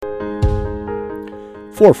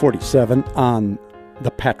447 on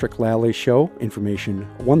the Patrick Lally Show, information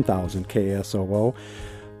 1000 KSOO.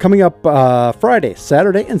 Coming up Friday,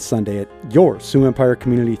 Saturday, and Sunday at your Sioux Empire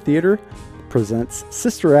Community Theater presents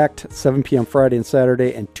Sister Act, 7 p.m. Friday and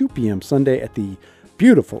Saturday, and 2 p.m. Sunday at the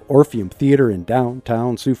beautiful Orpheum Theater in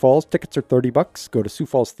downtown Sioux Falls. Tickets are $30. Go to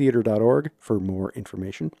siouxfallstheater.org for more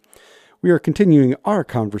information. We are continuing our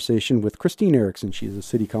conversation with Christine Erickson. She is a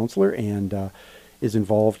city councilor and is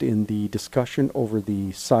involved in the discussion over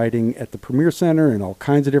the siding at the Premier Center and all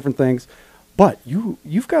kinds of different things. But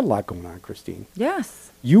you've got a lot going on, Christine.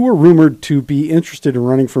 Yes. You were rumored to be interested in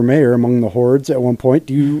running for mayor among the hordes at one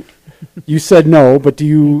point. You said no, but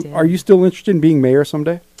are you still interested in being mayor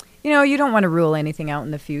someday? You know, you don't want to rule anything out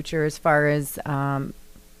in the future as far as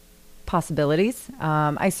possibilities.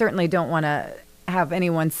 I certainly don't want to have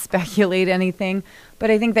anyone speculate anything,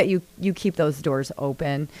 but I think that you keep those doors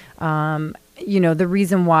open. You know, the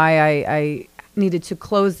reason why I needed to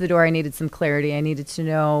close the door, I needed some clarity. I needed to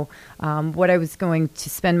know what I was going to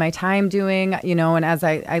spend my time doing, you know, and as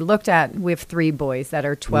I looked at, we have 3 boys that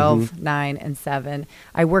are 12, 9, and 7.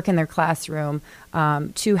 I work in their classroom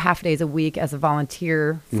 2 half days a week as a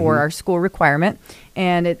volunteer for our school requirement,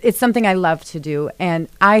 and it's something I love to do. And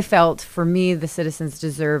I felt, for me, the citizens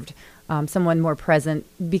deserved someone more present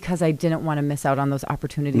because I didn't want to miss out on those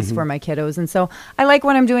opportunities for my kiddos. And so I like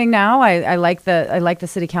what I'm doing now. I like the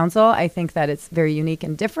city council. I think that it's very unique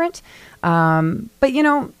and different. But you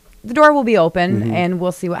know, the door will be open and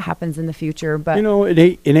we'll see what happens in the future. But you know, in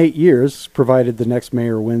 8 years, provided the next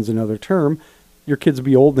mayor wins another term, your kids will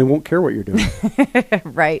be old and they won't care what you're doing.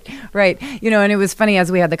 Right. You know, and it was funny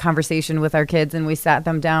as we had the conversation with our kids and we sat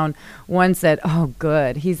them down. One said, "Oh,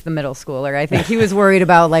 good. He's the middle schooler." I think he was worried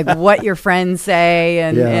about like what your friends say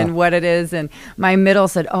and what it is. And my middle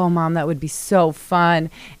said, "Oh, Mom, that would be so fun."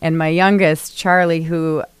 And my youngest, Charlie,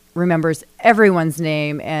 who remembers everyone's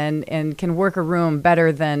name and can work a room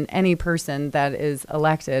better than any person that is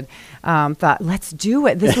elected, thought, let's do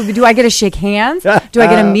it. This would be, do I get to shake hands? Do I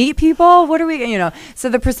get to meet people? What are we, you know? So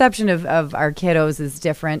the perception of our kiddos is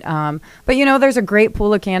different. But, you know, there's a great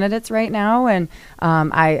pool of candidates right now, and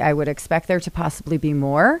I would expect there to possibly be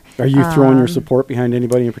more. Are you throwing your support behind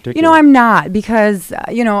anybody in particular? You know, I'm not, because,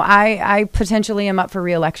 you know, I potentially am up for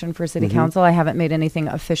re-election for city council. I haven't made anything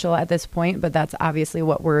official at this point, but that's obviously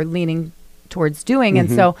what we're leaning towards doing. And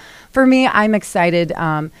so for me, I'm excited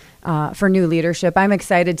for new leadership. I'm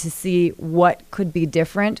excited to see what could be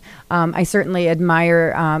different. I certainly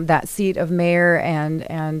admire that seat of mayor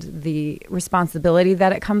and the responsibility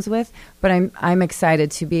that it comes with, but I'm excited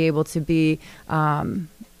to be able to be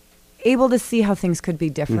able to see how things could be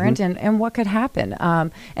different and what could happen.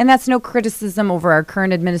 And that's no criticism over our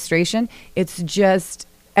current administration. It's just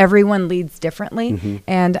everyone leads differently.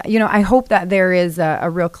 And, you know, I hope that there is a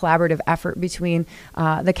real collaborative effort between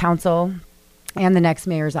the council and the next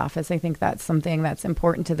mayor's office. I think that's something that's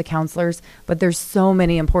important to the councilors, but there's so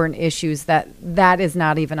many important issues that is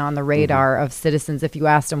not even on the radar of citizens. If you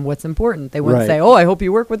asked them what's important, they wouldn't say, "Oh, I hope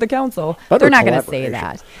you work with the council." They're not going to say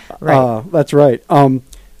that. Right. That's right.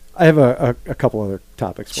 I have a couple other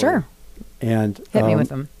topics for you. And hit me with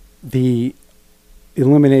them. The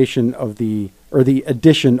elimination of the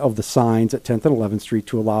addition of the signs at 10th and 11th Street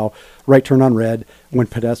to allow right turn on red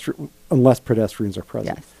unless pedestrians are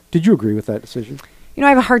present. Yes. Did you agree with that decision? You know,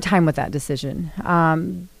 I have a hard time with that decision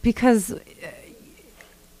because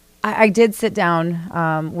I did sit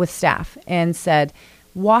down with staff and said,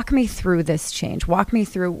 walk me through this change. Walk me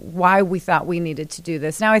through why we thought we needed to do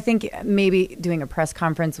this. Now, I think maybe doing a press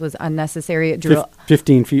conference was unnecessary. It drew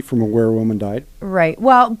 15 feet from where a woman died. Right.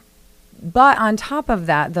 Well, but on top of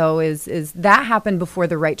that, though, is that happened before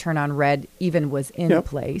the right turn on red even was in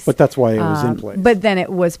place. But that's why it was in place. But then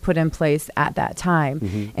it was put in place at that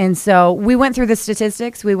time. And so we went through the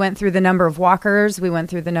statistics. We went through the number of walkers. We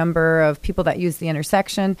went through the number of people that use the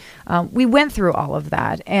intersection. We went through all of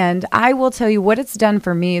that. And I will tell you what it's done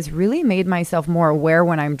for me is really made myself more aware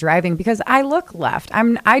when I'm driving, because I look left.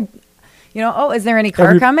 You know, oh, is there any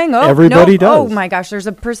car coming? Oh, everybody does. Oh my gosh, there's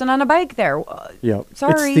a person on a bike there. Yeah,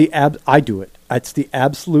 sorry. I do it. It's the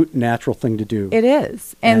absolute natural thing to do. It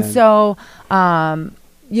is, and so,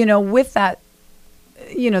 you know, with that,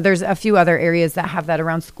 you know, there's a few other areas that have that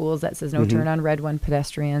around schools that says no turn on red when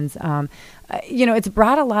pedestrians. You know, it's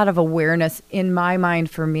brought a lot of awareness in my mind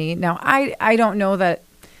for me. Now, I don't know that.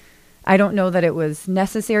 I don't know that it was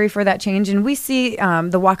necessary for that change. And we see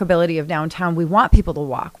the walkability of downtown. We want people to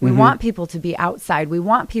walk. We want people to be outside. We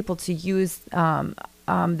want people to use the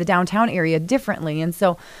downtown area differently. And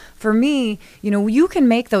so for me, you know, you can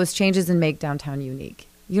make those changes and make downtown unique.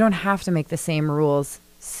 You don't have to make the same rules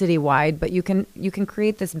citywide, but you can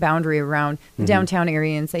create this boundary around the downtown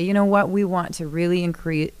area and say, you know what, we want to really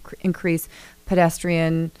increase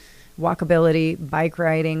pedestrian walkability, bike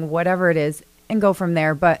riding, whatever it is, and go from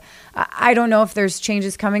there. But I don't know if there's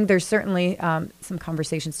changes coming. There's certainly some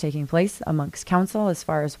conversations taking place amongst council as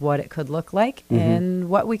far as what it could look like and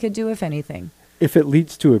what we could do, if anything. If it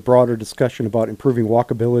leads to a broader discussion about improving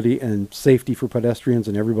walkability and safety for pedestrians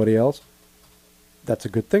and everybody else, that's a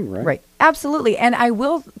good thing, right? Right. Absolutely. And I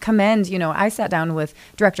will commend, I sat down with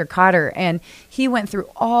Director Cotter, and he went through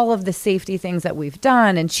all of the safety things that we've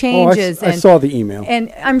done and changes. I saw the email.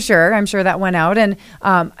 And I'm sure that went out. And,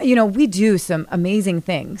 we do some amazing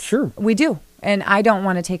things. Sure. We do. And I don't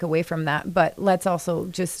want to take away from that, but let's also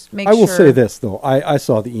just make sure. I will say this, though. I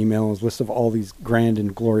saw the email. It was a list of all these grand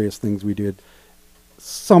and glorious things we did.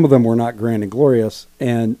 Some of them were not grand and glorious,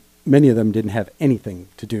 and many of them didn't have anything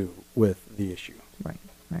to do with the issue.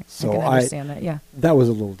 Right. So I can understand that, yeah. That was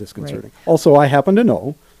a little disconcerting. Right. Also, I happen to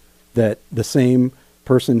know that the same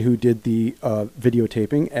person who did the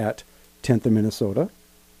videotaping at 10th and Minnesota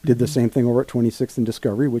did the same thing over at 26th and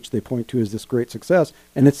Discovery, which they point to as this great success,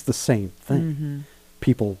 and it's the same thing.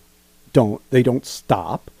 People don't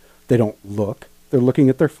stop, they don't look, they're looking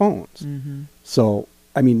at their phones. So,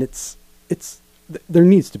 I mean, there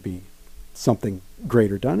needs to be something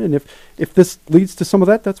greater done, and if this leads to some of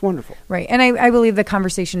that, that's wonderful. Right. And I believe the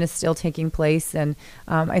conversation is still taking place, and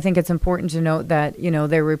I think it's important to note that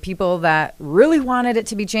there were people that really wanted it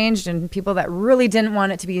to be changed and people that really didn't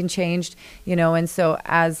want it to be changed, and so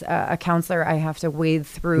as a counselor I have to wade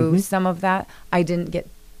through some of that. I didn't get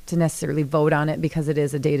to necessarily vote on it because it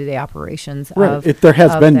is a day-to-day operations. Right. There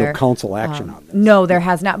has been no council action on this. No, there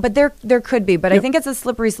has not. But there could be. But I think it's a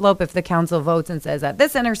slippery slope if the council votes and says at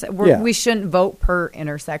this intersection, we shouldn't vote per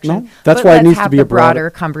intersection. No, that's why it needs to be a broader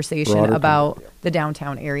conversation about the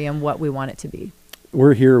downtown area and what we want it to be.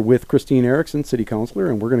 We're here with Christine Erickson, City Councilor,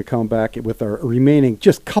 and we're going to come back with our remaining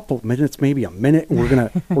just couple of minutes, maybe a minute, and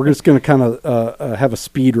we're just going to kind of have a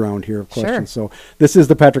speed round here of questions. Sure. So this is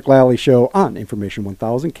the Patrick Lally Show on Information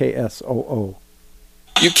 1000 KSOO.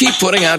 You keep putting out